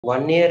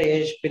1 year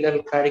age పిల్లల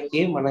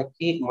కాడికి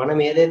మనం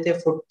ఏదైతే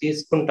ఫుడ్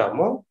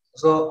తీసుకుంటామో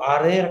సో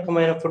అదే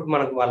రకమైన ఫుడ్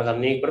మనకు వాళ్ళకి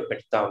అన్ని కూడా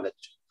పెడతా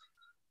ఉండొచ్చు.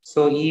 సో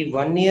ఈ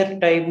 1 ఇయర్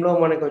టైంలో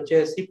మనకు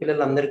వచ్చేసి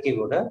పిల్లలందరికీ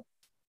కూడా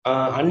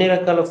అన్ని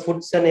రకాల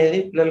ఫుడ్స్ అనేది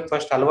పిల్లలకి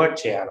ఫస్ట్ అలవాటు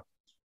చేయాలి.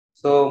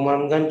 సో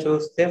మనం కానీ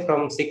చూస్తే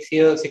ఫ్రమ్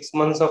 6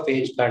 మంత్స్ ఆఫ్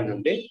ఏజ్ కాడి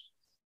నుండి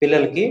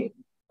పిల్లలకి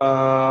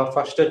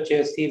ఫస్ట్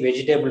వచ్చేసి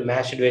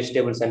మ్యాష్డ్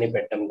వెజిటేబుల్స్ అన్ని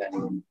పెట్టడం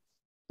కానీ,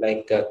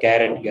 లైక్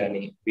క్యారెట్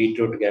కానీ,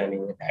 బీట్రూట్ కానీ,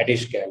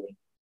 రాడిష్ కానీ,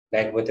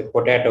 లేకపోతే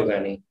పొటాటో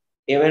కానీ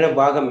ఏమైనా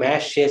బాగా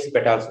మ్యాష్ చేసి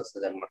పెట్టాల్సి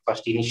వస్తుంది అనమాట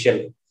ఫస్ట్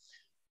ఇనిషియల్.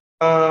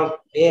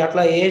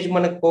 అట్లా ఏజ్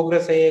మనకు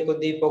ప్రోగ్రెస్ అయ్యే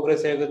కొద్దీ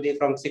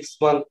from 6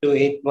 month to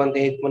 8 month,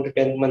 8 month to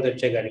 10th month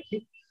వచ్చేగాడికి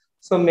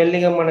so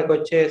మెల్లిగా మనకు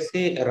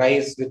వచ్చేసి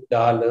రైస్ విత్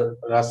దాల్,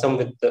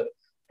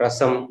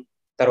 రసం,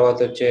 తర్వాత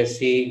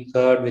వచ్చేసి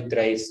కర్డ్ విత్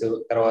రైస్,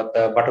 తర్వాత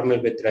butter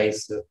milk with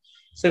rice.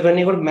 So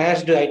ఇవన్నీ కూడా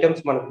మ్యాష్డ్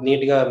ఐటమ్స్ మనకు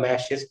నీట్ గా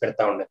మ్యాష్ చేసి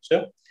పెడతా ఉండొచ్చు.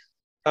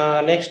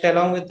 నెక్స్ట్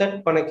అలాంగ్ విత్ దట్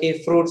మనకి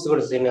ఫ్రూట్స్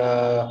కూడా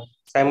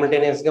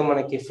సైమల్టేనియస్ గా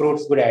మనకి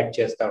ఫ్రూట్స్ కూడా యాడ్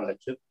చేస్తూ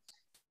ఉండొచ్చు.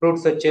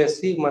 ఫ్రూట్స్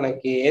వచ్చేసి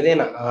మనకి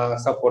ఏదైనా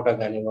సపోటా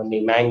కానివ్వండి,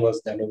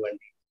 మ్యాంగోస్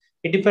కానివ్వండి,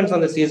 it depends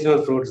on the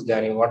seasonal fruits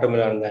కానీ, వాటర్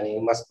మెలన్ కానీ,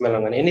 మస్క్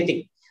మెలన్ కానీ,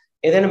 ఎనీథింగ్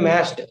ఏదైనా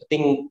మ్యాష్డ్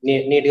థింగ్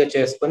నీట్ గా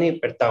చేసుకొని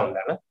పెడతా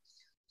ఉండాలి.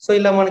 సో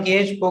ఇలా మనకి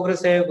ఏజ్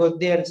ప్రోగ్రెస్ అయ్యే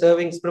కొద్దీ అండ్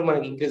సర్వింగ్స్ కూడా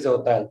మనకి ఇంక్రీజ్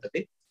అవుతా ఉంటుంది.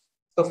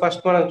 సో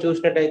ఫస్ట్ మనం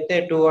చూసినట్టయితే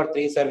 2 or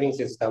 3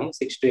 సర్వింగ్స్ ఇస్తాము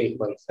 6 to 8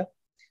 months.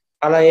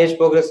 అలా ఏజ్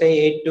ప్రోగ్రెస్ అయ్యి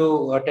 8 to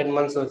 10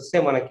 months వస్తే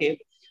మనకి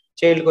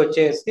చైల్డ్కి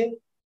వచ్చేసి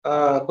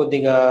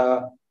కొద్దిగా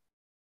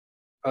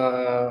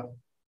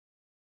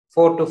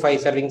 4 to 5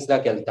 సర్వింగ్స్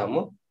దాకా వెళ్తాము.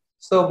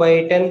 సో బై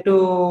 10 to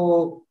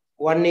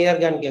 1 year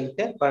కనుక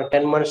వెళ్తే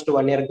 10 months to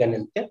 1 year కానీ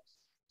వెళ్తే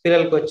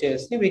పిల్లలకి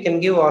వచ్చేసి we can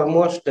give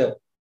almost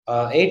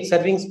 8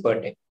 servings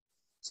per day.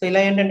 So ఇలా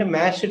ఏంటంటే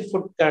మ్యాష్డ్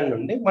ఫుడ్ కాడి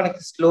నుండి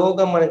మనకి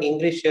స్లోగా మనకి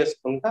ఇంక్రీజ్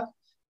చేసుకుంటా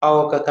ఆ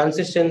ఒక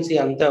కన్సిస్టెన్సీ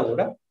అంతా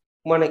కూడా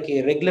మనకి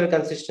రెగ్యులర్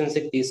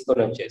కన్సిస్టెన్సీకి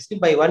తీసుకొని వచ్చేసి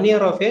బై 1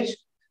 year ఆఫ్ ఏజ్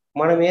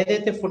మనం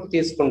ఏదైతే ఫుడ్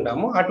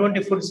తీసుకుంటామో అటువంటి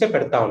ఫుడ్సే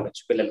పెడతా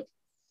ఉండొచ్చు పిల్లలకి.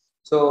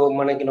 సో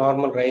మనకి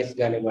నార్మల్ రైస్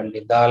కానివ్వండి,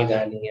 దాల్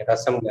కానీ,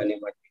 రసం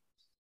కానివ్వండి,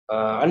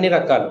 అన్ని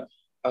రకాలు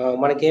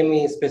మనకేమి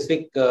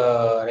స్పెసిఫిక్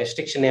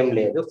రెస్ట్రిక్షన్ ఏం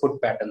లేదు ఫుడ్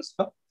ప్యాటర్న్స్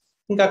లో.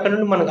 ఇంకా అక్కడ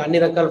నుండి మనకు అన్ని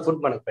రకాల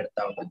ఫుడ్ మనకు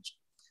పెడతా ఉండొచ్చు.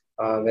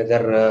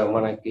 వెదర్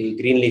మనకి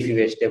గ్రీన్ లీఫీ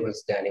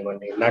వెజిటేబుల్స్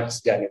కానివ్వండి, నట్స్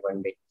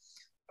కానివ్వండి,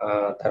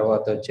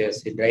 తర్వాత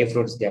వచ్చేసి డ్రై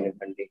ఫ్రూట్స్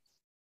కానివ్వండి,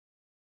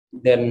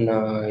 then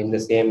in the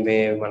same way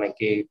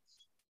మనకి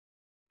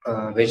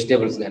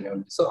వెజిటేబుల్స్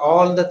కానివ్వండి. సో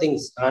ఆల్ ద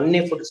థింగ్స్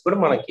అన్ని ఫుడ్స్ కూడా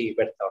మనకి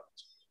పెడతా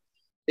ఉండొచ్చు.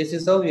 This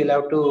is how we'll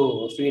have to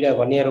feed a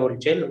 1-year-old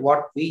child.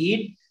 What we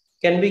eat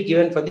can be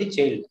given for the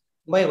child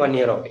by 1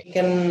 year of age. We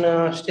can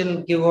still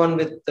give on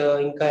with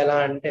ఇంకా ఎలా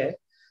అంటే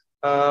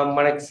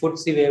మనకి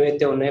foods ఇవి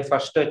ఏవైతే ఉన్నాయో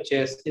ఫస్ట్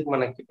వచ్చేసి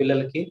మనకి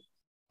పిల్లలకి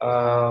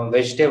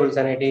వెజిటేబుల్స్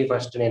అనేటివి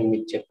ఫస్ట్ నేను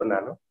మీకు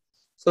చెప్పున్నాను.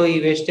 సో ఈ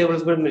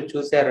వెజిటేబుల్స్ కూడా మీరు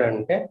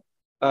చూసారంటే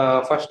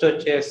ఫస్ట్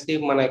వచ్చేసి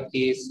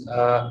మనకి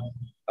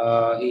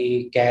ఈ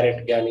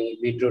క్యారెట్ కానీ,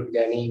 బీట్రూట్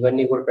కానీ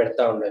ఇవన్నీ కూడా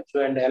పెడతా ఉండొచ్చు.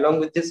 అండ్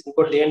అలాంగ్ విత్ దిస్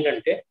ఇంకోటి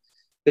ఏంటంటే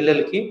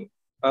పిల్లలకి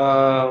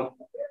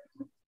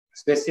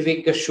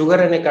స్పెసిఫిక్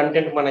షుగర్ అనే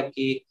కంటెంట్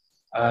మనకి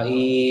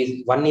ఈ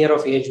 1 year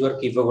ఆఫ్ ఏజ్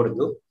వరకు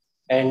ఇవ్వకూడదు.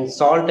 అండ్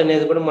సాల్ట్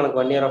అనేది కూడా మనకు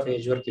 1 year ఆఫ్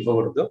ఏజ్ వరకు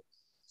ఇవ్వకూడదు.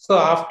 So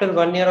after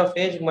 1 year of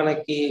age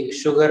మనకి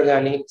షుగర్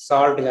కానీ,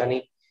 సాల్ట్ కానీ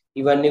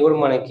ఇవన్నీ కూడా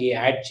మనకి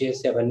యాడ్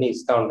చేసి అవన్నీ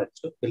ఇస్తూ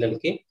ఉండొచ్చు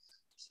పిల్లలకి.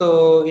 So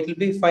it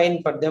will be fine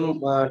for them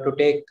to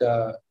take.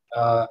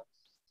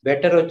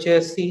 Better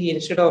వచ్చేసి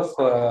instead of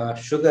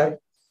sugar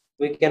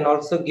we can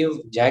also give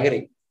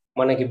jaggery,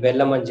 మనకి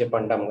బెల్లం అని చెప్పి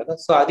అంటాం కదా,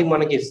 సో అది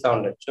మనకి ఇస్తూ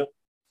ఉండొచ్చు.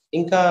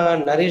 ఇంకా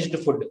నరిష్డ్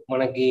ఫుడ్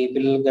మనకి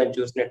పిల్లలు కానీ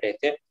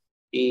చూసినట్టయితే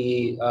ఈ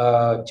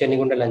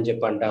చెనిగుండలు అని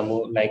చెప్పి అంటాము,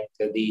 లైక్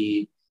ది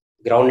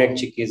గ్రౌండ్నట్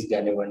చిక్కీస్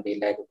కానివ్వండి,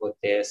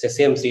 లేకపోతే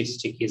సెసేమ్ సీడ్స్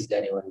చిక్కీస్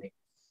కానివ్వండి,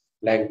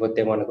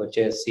 లేకపోతే మనకు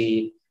వచ్చేసి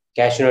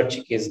క్యాషూనట్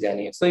చిక్కీస్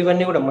కానీ. సో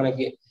ఇవన్నీ కూడా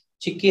మనకి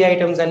చిక్కీ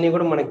ఐటమ్స్ అన్ని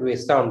కూడా మనకి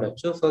ఇస్తూ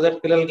ఉండొచ్చు. సో దట్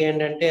పిల్లలకి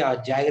ఏంటంటే ఆ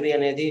జాగరీ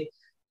అనేది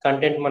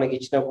కంటెంట్ మనకి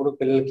ఇచ్చినప్పుడు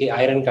పిల్లలకి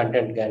ఐరన్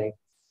కంటెంట్ కానీ,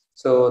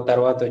 సో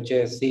తర్వాత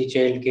వచ్చేసి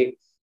చైల్డ్కి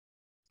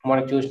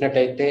మనకు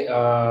చూసినట్టయితే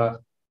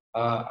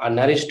ఆ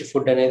నరిష్డ్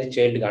ఫుడ్ అనేది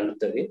చైల్డ్కి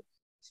అందుతుంది.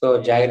 సో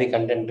జాగరీ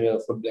కంటెంట్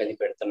ఫుడ్ అది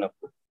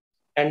పెడుతున్నప్పుడు.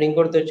 అండ్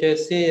ఇంకోటి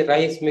వచ్చేసి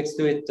రైస్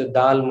మిక్స్డ్ విత్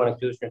దాల్ మనకు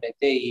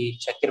చూసినట్టయితే ఈ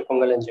చక్కెర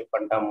పొంగల్ అని చెప్పి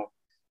అంటాము,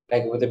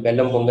 లేకపోతే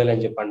బెల్లం పొంగల్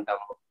అని చెప్పి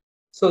అంటాము.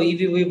 సో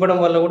ఇవి ఇవ్వడం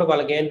వల్ల కూడా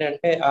వాళ్ళకి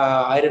ఏంటంటే ఆ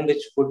ఐరన్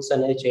రిచ్ ఫుడ్స్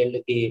అనేది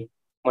చైల్డ్కి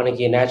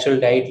మనకి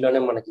న్యాచురల్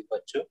డైట్లోనే మనకి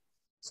ఇవ్వచ్చు.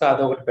 సో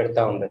అదొకటి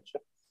పెడతా ఉండొచ్చు.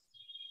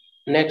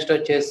 నెక్స్ట్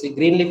వచ్చేసి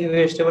green leafy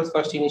vegetables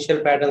first initial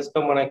patterns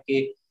లో మనకి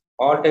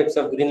all types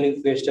of green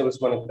leafy vegetables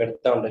మనకి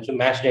పెడతా ఉండొచ్చు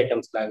మ్యాష్డ్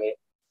ఐటమ్స్ లాగే.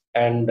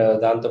 అండ్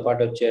దాంతో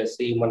పాటు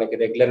వచ్చేసి మనకి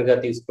రెగ్యులర్ గా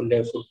తీసుకునే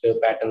ఫుడ్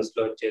ప్యాటర్న్స్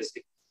లో వచ్చేసి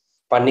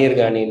పన్నీర్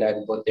కానీ,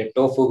 లేకపోతే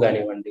టోఫు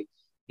కానివ్వండి,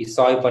 ఈ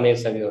సాయ్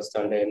పన్నీర్స్ అవి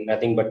వస్తుంటాయి,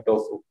 నథింగ్ బట్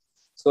టోఫు.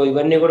 సో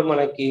ఇవన్నీ కూడా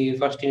మనకి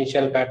ఫస్ట్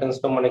ఇనిషియల్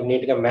ప్యాటర్న్స్ లో మనకి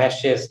నీట్ గా మ్యాష్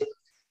చేసి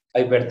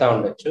అవి పెడతా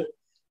ఉండొచ్చు.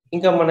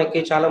 ఇంకా మనకి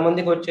చాలా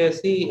మందికి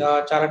వచ్చేసి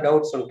చాలా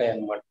డౌట్స్ ఉంటాయి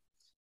అన్నమాట.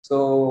 సో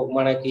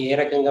మనకి ఏ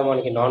రకంగా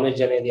మనకి నాన్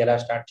వెజ్ అనేది ఎలా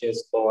స్టార్ట్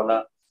చేసుకోవాలా,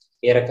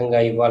 ఏ రకంగా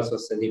ఇవ్వాల్సి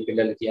వస్తుంది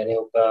పిల్లలకి అనే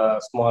ఒక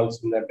small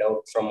similar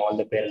doubt from all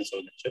the parents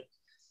ఉండొచ్చు.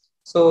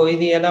 సో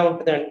ఇది ఎలా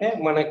ఉంటుంది అంటే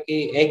మనకి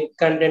ఎగ్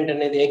కంటెంట్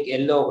అనేది ఎగ్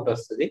ఎల్లో ఒకటి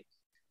వస్తుంది.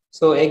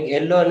 సో ఎగ్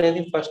ఎల్లో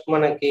అనేది ఫస్ట్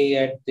మనకి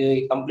at the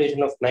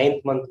completion of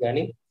 9th month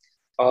కానీ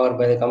are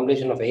by the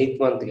completion of 8th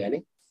month కానీ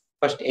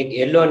ఫస్ట్ ఎగ్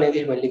ఎల్లో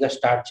అనేది మెల్లిగా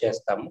స్టార్ట్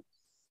చేస్తాము.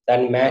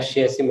 దాన్ని మ్యాష్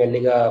చేసి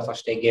మెల్లిగా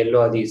ఫస్ట్ ఎగ్ ఎల్లో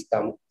అది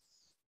ఇస్తాము.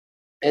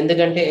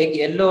 ఎందుకంటే ఎగ్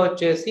ఎల్లో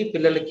వచ్చేసి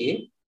పిల్లలకి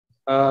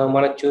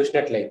మనకు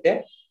చూసినట్లయితే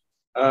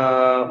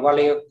వాళ్ళ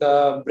యొక్క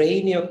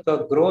బ్రెయిన్ యొక్క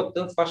గ్రోత్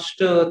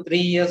ఫస్ట్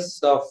 3 years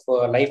ఆఫ్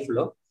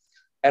లైఫ్లో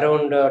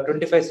అరౌండ్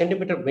 25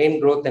 centimeter బ్రెయిన్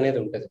గ్రోత్ అనేది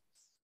ఉంటుంది.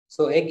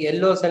 సో ఎగ్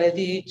ఎల్లోస్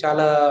అనేది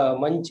చాలా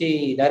మంచి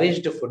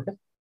నరిష్డ్ ఫుడ్.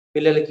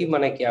 పిల్లలకి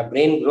మనకి ఆ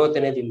బ్రెయిన్ గ్రోత్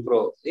అనేది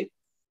ఇంప్రూవ్ అవుతుంది.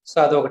 సో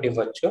అదొకటి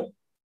ఇవ్వచ్చు.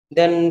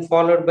 దెన్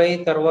ఫాలోడ్ బై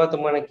తర్వాత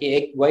మనకి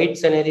ఎగ్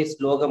వైట్స్ అనేది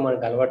స్లోగా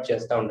మనకి అలవాటు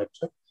చేస్తూ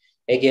ఉండొచ్చు.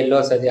 ఎగ్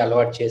ఎల్లోస్ అది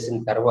అలవాటు చేసిన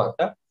తర్వాత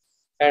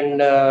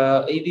అండ్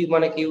ఇవి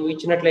మనకి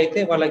ఇచ్చినట్లయితే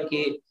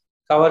వాళ్ళకి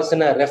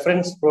కావాల్సిన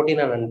రెఫరెన్స్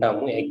ప్రోటీన్ అని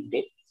అంటాము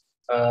ఎగ్ని.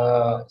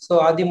 సో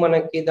అది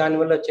మనకి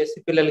దానివల్ల వచ్చేసి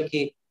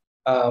పిల్లలకి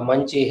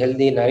మంచి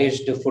హెల్దీ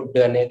నరిష్డ్ ఫుడ్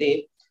అనేది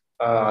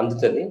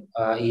అందుతుంది.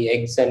 ఈ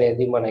ఎగ్స్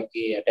అనేది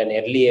మనకి at an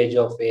early age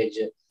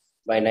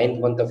by 9th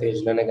month of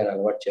ఏజ్లోనే కానీ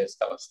అలవాటు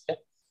చేస్తా వస్తే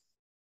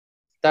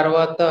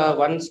తర్వాత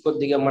వన్స్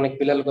కొద్దిగా మనకి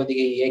పిల్లలు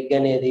కొద్దిగా ఈ ఎగ్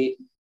అనేది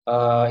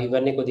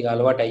ఇవన్నీ కొద్దిగా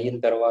అలవాటు అయిన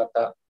తర్వాత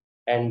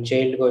అండ్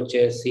చైల్డ్కి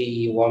వచ్చేసి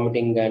ఈ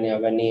వామిటింగ్ కానీ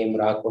అవన్నీ ఏం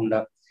రాకుండా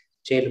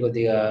చైల్డ్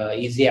కొద్దిగా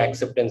ఈజీ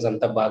యాక్సెప్టెన్స్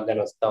అంతా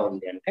బాగానే వస్తూ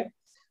ఉంది అంటే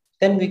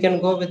then we can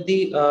go with the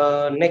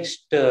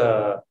next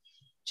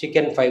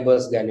chicken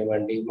fibres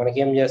కానివ్వండి.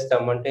 మనకేం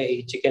చేస్తామంటే ఈ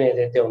చికెన్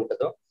ఏదైతే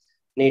ఉంటుందో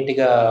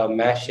నీట్గా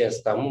మ్యాష్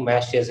చేస్తాము.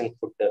 మ్యాష్ చేసిన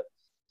ఫుడ్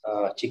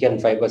చికెన్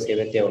ఫైబర్స్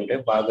ఏవైతే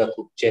ఉంటాయో బాగా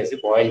కుక్ చేసి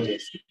బాయిల్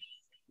చేసి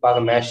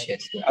బాగా మ్యాష్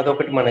చేసి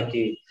అదొకటి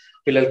మనకి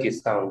పిల్లలకి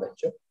ఇస్తూ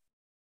ఉండొచ్చు.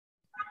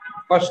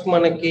 ఫస్ట్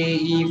మనకి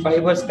ఈ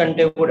ఫైబర్స్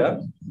కంటే కూడా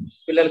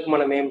పిల్లలకి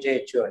మనం ఏం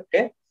చేయొచ్చు అంటే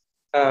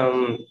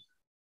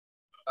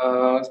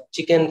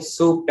చికెన్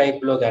సూప్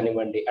టైప్లో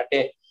కానివ్వండి, అంటే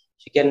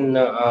చికెన్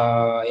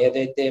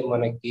ఏదైతే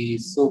మనకి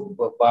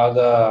సూప్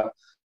బాగా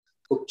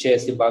కుక్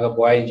చేసి బాగా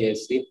బాయిల్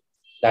చేసి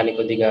దాన్ని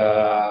కొద్దిగా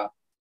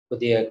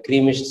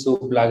క్రీమిష్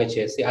సూప్ లాగా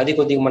చేసి అది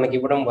కొద్దిగా మనకి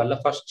ఇవ్వడం వల్ల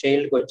ఫస్ట్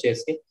చైల్డ్కి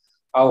వచ్చేసి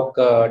ఆ ఒక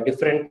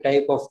different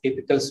type of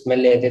typical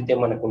smell ఏదైతే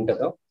మనకు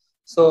ఉంటుందో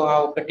సో ఆ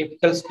ఒక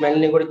టిపికల్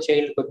స్మెల్ని కూడా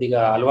చైల్డ్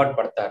కొద్దిగా అలవాటు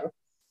పడతారు.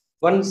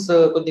 వన్స్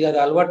కొద్దిగా అది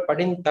అలవాటు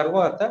పడిన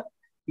తర్వాత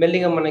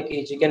మెల్లిగా మనకి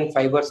చికెన్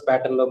ఫైబర్స్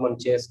ప్యాటర్న్లో మనం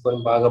చేసుకొని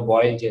బాగా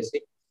బాయిల్ చేసి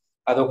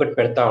అదొకటి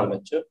పెడతా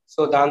ఉండొచ్చు.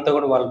 సో దాంతో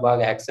కూడా వాళ్ళు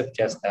బాగా యాక్సెప్ట్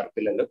చేస్తారు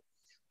పిల్లలు.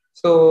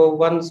 సో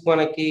వన్స్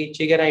మనకి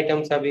చికెన్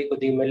ఐటమ్స్ అవి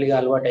కొద్దిగా మెల్లిగా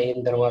అలవాటు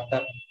అయిన తర్వాత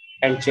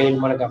అండ్ చైల్డ్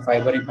మనకి ఆ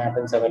ఫైబరీ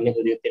ప్యాటర్న్స్ అవన్నీ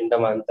కొద్దిగా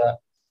తినడం అంతా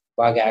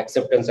బాగా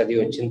యాక్సెప్టెన్స్ అది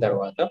వచ్చిన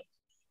తర్వాత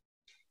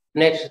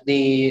నెక్స్ట్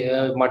ది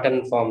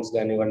మటన్ ఫార్మ్స్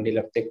కానివ్వండి,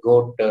 లేకపోతే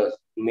గోట్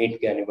మీట్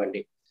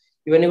కానివ్వండి,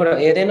 ఇవన్నీ కూడా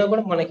ఏదైనా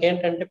కూడా మనకి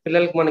ఏంటంటే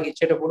పిల్లలకి మనకి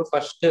ఇచ్చేటప్పుడు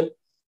ఫస్ట్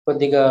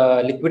కొద్దిగా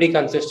లిక్విడీ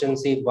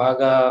కన్సిస్టెన్సీ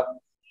బాగా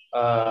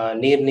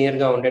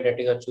నీరుగా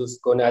ఉండేటట్టుగా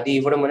చూసుకొని అది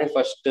ఇవ్వడం అనేది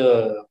ఫస్ట్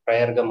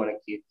ప్రయర్గా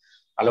మనకి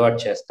అలవాటు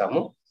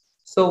చేస్తాము.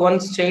 సో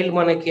వన్స్ చైల్డ్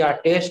మనకి ఆ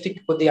టేస్ట్కి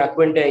కొద్దిగా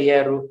అక్వెంట్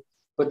అయ్యారు,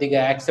 కొద్దిగా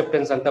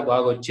యాక్సెప్టెన్స్ అంతా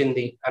బాగా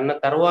వచ్చింది అన్న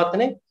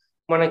తర్వాతనే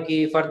మనకి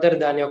ఫర్దర్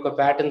దాని యొక్క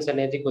ప్యాటర్న్స్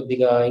అనేది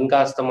కొద్దిగా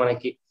ఇంకాస్త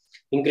మనకి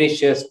ఇంక్రీజ్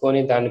చేసుకొని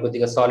దాన్ని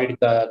కొద్దిగా సాలిడ్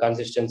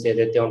కన్సిస్టెన్సీ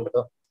ఏదైతే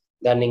ఉంటుందో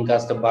దాన్ని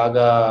ఇంకాస్త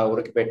బాగా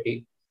ఉడకపెట్టి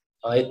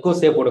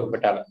ఎక్కువసేపు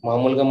ఉడకపెట్టాలి.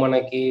 మామూలుగా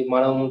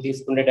మనం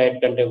తీసుకునే డైట్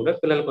కంటే కూడా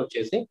పిల్లలకు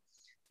వచ్చేసి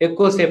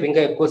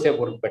ఇంకా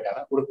ఎక్కువసేపు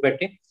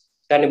ఉడకపెట్టి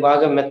దాన్ని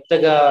బాగా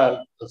మెత్తగా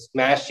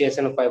స్మాష్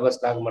చేసిన ఫైబర్స్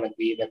లాగా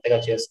మనకి మెత్తగా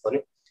చేసుకొని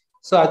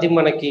సో అది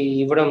మనకి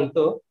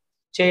ఇవ్వడంతో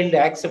చైల్డ్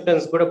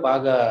యాక్సెప్టెన్స్ కూడా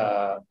బాగా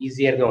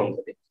ఈజియర్గా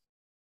ఉంటుంది.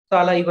 సో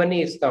అలా ఇవన్నీ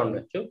ఇస్తూ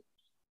ఉండొచ్చు.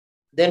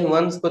 దెన్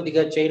వన్స్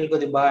కొద్దిగా చైల్డ్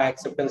కొద్దిగా బాగా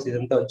యాక్సెప్టెన్స్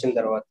ఇదంతా వచ్చిన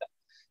తర్వాత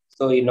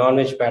సో ఈ నాన్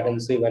వెజ్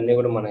ప్యాటర్న్స్ ఇవన్నీ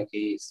కూడా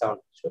మనకి ఇస్తూ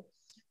ఉండొచ్చు.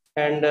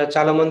 అండ్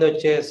చాలా మంది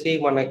వచ్చేసి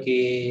మనకి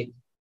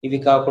ఇవి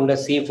కాకుండా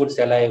సీ ఫుడ్స్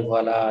ఎలా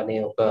ఇవ్వాలా అనే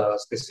ఒక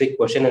స్పెసిఫిక్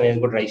క్వశ్చన్ అనేది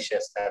కూడా రైజ్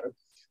చేస్తారు.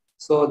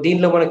 సో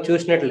దీనిలో మనకు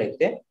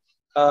చూసినట్లయితే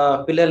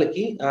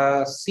పిల్లలకి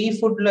సీ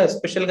ఫుడ్లో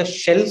ఎస్పెషల్గా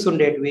షెల్స్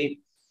ఉండేటివి,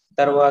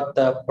 తర్వాత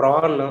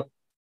ప్రాన్,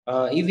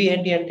 ఇవి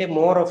ఏంటి అంటే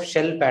మోర్ ఆఫ్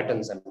షెల్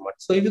ప్యాటర్న్స్ అన్నమాట.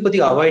 సో ఇవి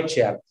కొద్దిగా అవాయిడ్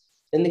చేయాలి,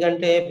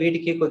 ఎందుకంటే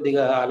వీటికి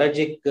కొద్దిగా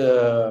అలర్జిక్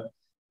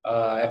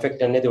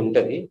ఎఫెక్ట్ అనేది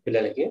ఉంటుంది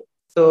పిల్లలకి.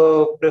 సో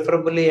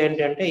ప్రిఫరబుల్లీ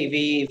ఏంటంటే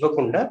ఇవి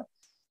ఇవ్వకుండా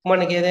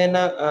మనకి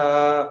ఏదైనా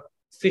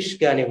ఫిష్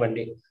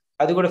కానివ్వండి,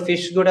 అది కూడా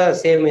ఫిష్ కూడా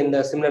same in the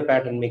similar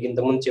pattern మీకు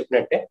ఇంతకుముందు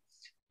చెప్పినట్టే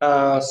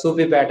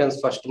సూపీ ప్యాటర్న్స్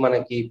ఫస్ట్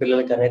మనకి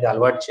పిల్లలకి అనేది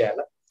అలవాటు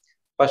చేయాలి.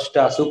 ఫస్ట్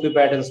ఆ సూపీ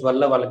ప్యాటర్న్స్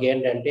వల్ల వాళ్ళకి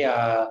ఏంటంటే ఆ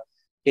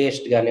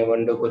టేస్ట్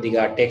కానివ్వండి,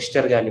 కొద్దిగా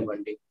టెక్స్చర్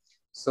కానివ్వండి,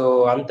 సో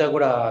అంతా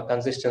కూడా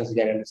కన్సిస్టెన్సీ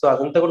కానివ్వండి, సో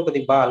అదంతా కూడా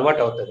కొద్దిగా బాగా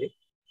అలవాటు అవుతుంది.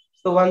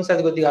 సో వన్స్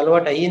అది కొద్దిగా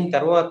అలవాటు అయిన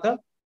తర్వాత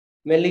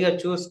మెల్లిగా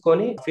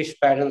చూసుకొని ఫిష్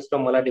ప్యాటర్న్స్లో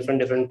మళ్ళీ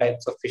డిఫరెంట్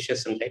టైప్స్ ఆఫ్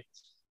ఫిషెస్ ఉంటాయి.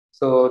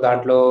 సో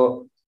దాంట్లో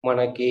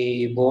మనకి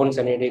బోన్స్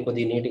అనేవి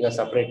కొద్దిగా నీట్గా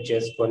సపరేట్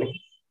చేసుకొని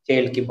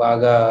చైల్డ్కి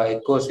బాగా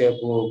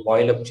ఎక్కువసేపు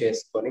బాయిలప్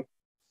చేసుకొని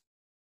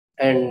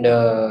అండ్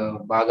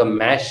బాగా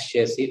మ్యాష్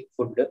చేసి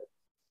ఫుడ్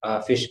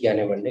ఫిష్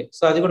కానివ్వండి.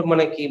 సో అది కూడా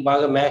మనకి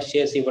బాగా మ్యాష్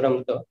చేసి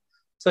ఇవ్వడంతో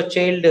సో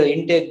చైల్డ్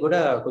ఇంటేక్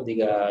కూడా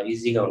కొద్దిగా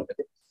ఈజీగా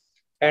ఉంటుంది.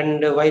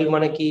 అండ్ వైల్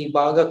మనకి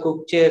బాగా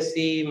కుక్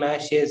చేసి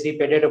మ్యాష్ చేసి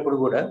పెట్టేటప్పుడు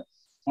కూడా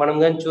మనం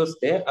కానీ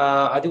చూస్తే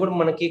అది కూడా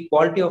మనకి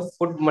క్వాలిటీ ఆఫ్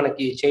ఫుడ్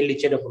మనకి చైల్డ్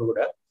ఇచ్చేటప్పుడు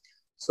కూడా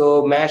సో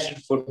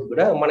మ్యాష్డ్ ఫుడ్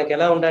కూడా మనకి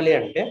ఎలా ఉండాలి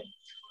అంటే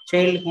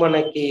చైల్డ్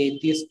మనకి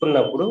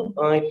తీసుకున్నప్పుడు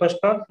it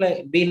must not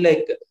be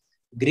like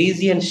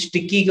greasy and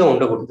స్టిక్కీగా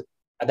ఉండకూడదు.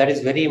 That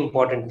is very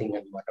important thing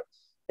అనమాట.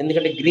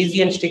 ఎందుకంటే గ్రీజీ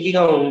అండ్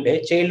స్టిక్కీగా ఉండే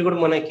చైల్డ్ కూడా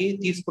మనకి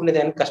తీసుకునే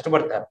దానికి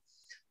కష్టపడతారు.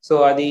 సో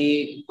అది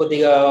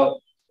కొద్దిగా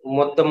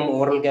మొత్తం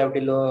ఓరల్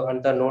క్యావిటీలో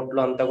అంతా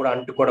నోట్లో అంతా కూడా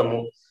అంటుకోవడము,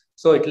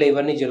 సో ఇట్లా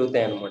ఇవన్నీ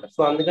జరుగుతాయి అనమాట.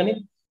 సో అందుకని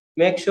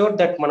మేక్ షూర్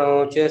దట్ మనం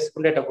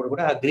చేసుకునేటప్పుడు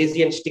కూడా ఆ గ్రీజీ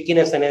అండ్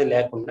స్టిక్కీనెస్ అనేది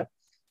లేకుండా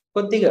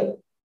కొద్దిగా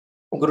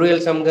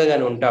గ్రూయల్సమ్గా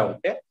కానీ ఉంటా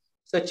ఉంటే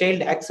సో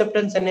చైల్డ్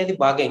యాక్సెప్టెన్స్ అనేది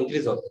బాగా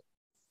ఇంక్రీజ్ అవుతుంది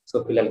సో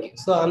పిల్లలకి.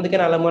 సో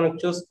అందుకని అలా మనం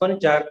చూసుకొని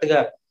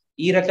జాగ్రత్తగా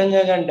ఈ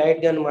రకంగా కానీ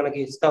డైట్ కానీ మనకి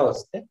ఇస్తా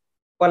వస్తే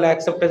వాళ్ళ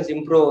యాక్సెప్టెన్స్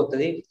ఇంప్రూవ్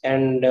అవుతుంది.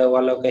 అండ్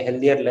వాళ్ళ ఒక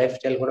హెల్దియర్ లైఫ్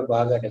స్టైల్ కూడా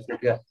బాగా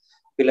డెఫినెట్గా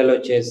పిల్లలు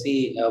వచ్చేసి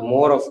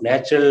మోర్ ఆఫ్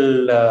న్యాచురల్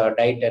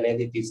డైట్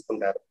అనేది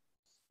తీసుకుంటారు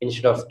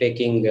ఇన్స్టెడ్ ఆఫ్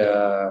టేకింగ్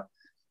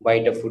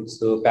బయట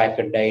ఫుడ్స్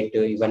ప్యాకెట్ డైట్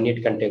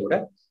ఇవన్నిటికంటే కూడా.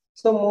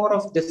 So more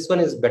of this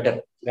one is better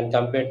when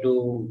compare to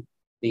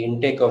the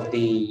intake of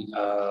the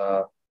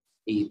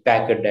ఈ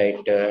packet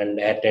diet and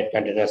air tight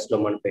containers లో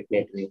మనం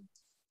పెట్టినవి.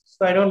 So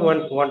I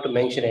don't want to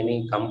mention any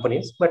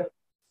companies, but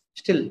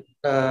still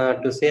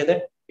to say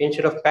that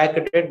instead of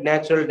packet diet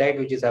natural diet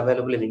which is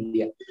available in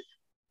India,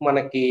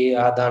 మనకి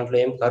ఆ దాంట్లో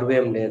ఏం కరువు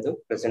ఏం లేదు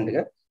ప్రెసెంట్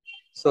గా.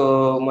 సో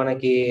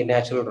మనకి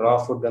న్యాచురల్ రా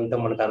ఫుడ్ అంతా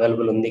మనకు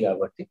అవైలబుల్ ఉంది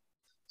కాబట్టి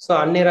సో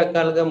అన్ని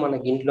రకాలుగా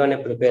మనకి ఇంట్లోనే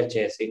ప్రిపేర్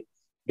చేసి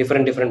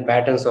డిఫరెంట్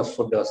ప్యాటర్న్స్ ఆఫ్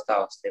ఫుడ్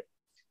వస్తాయి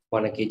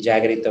మనకి.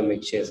 జాగరీతో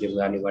మిక్స్ చేసి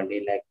కానివ్వండి,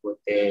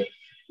 లేకపోతే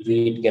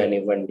వీట్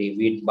కానివ్వండి,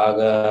 వీట్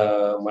బాగా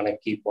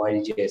మనకి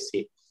బాయిల్ చేసి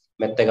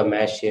మెత్తగా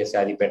మ్యాష్ చేసి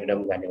అది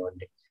పెట్టడం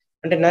కానివ్వండి,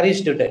 అంటే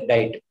నరిష్డ్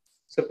డైట్.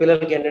 సో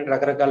పిల్లలకి ఏంటంటే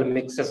రకరకాల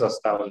మిక్సెస్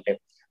వస్తూ ఉంటాయి.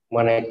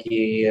 మనకి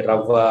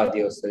రవ్వ అది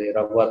వస్తుంది,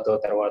 రవ్వతో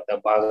తర్వాత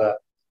బాగా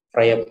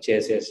ఫ్రై అప్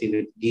చేసేసి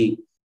విత్ గీ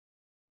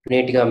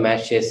నీట్గా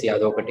మ్యాష్ చేసి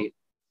అదొకటి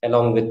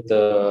along with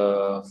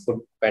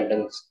food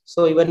patterns. So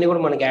ఇవన్నీ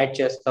కూడా మనకి యాడ్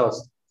చేస్తూ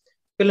వస్తాయి.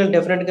 పిల్లలు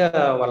డెఫినెట్గా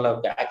వాళ్ళ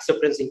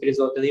యాక్సెప్టెన్స్ ఇంక్రీజ్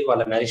అవుతుంది,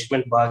 వాళ్ళ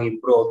నరిష్మెంట్ బాగా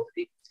ఇంప్రూవ్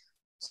అవుతుంది.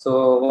 సో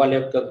వాళ్ళ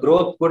యొక్క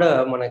గ్రోత్ కూడా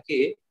మనకి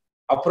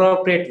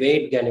అప్రోప్రియేట్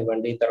వెయిట్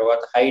కానివ్వండి,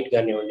 తర్వాత హైట్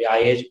కానివ్వండి, ఆ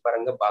ఏజ్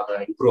పరంగా బాగా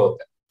ఇంప్రూవ్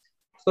అవుతాయి.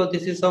 So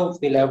this is how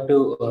we'll have to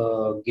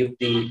give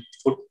the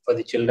food for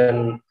the children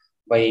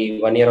by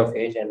 1 year of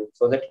age, and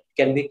so that it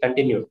can be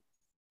continued.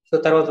 So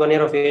తర్వాత 1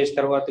 year of age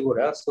తర్వాత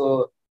కూడా so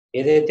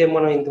ఏదైతే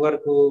మనం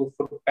ఇంతవరకు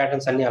food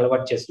patterns అన్ని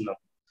అలవాటు చేస్తున్నాం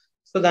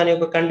so దాని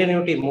యొక్క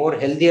continuity more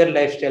healthier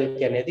life style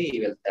కి అనేది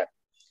వెళ్తారు.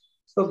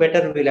 So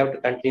better we'll have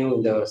to continue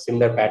the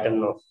similar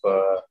pattern of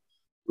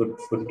good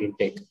food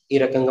intake. ఈ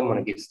రకంగా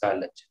మనకి ఇస్తా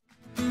వెళ్ళచ్చు.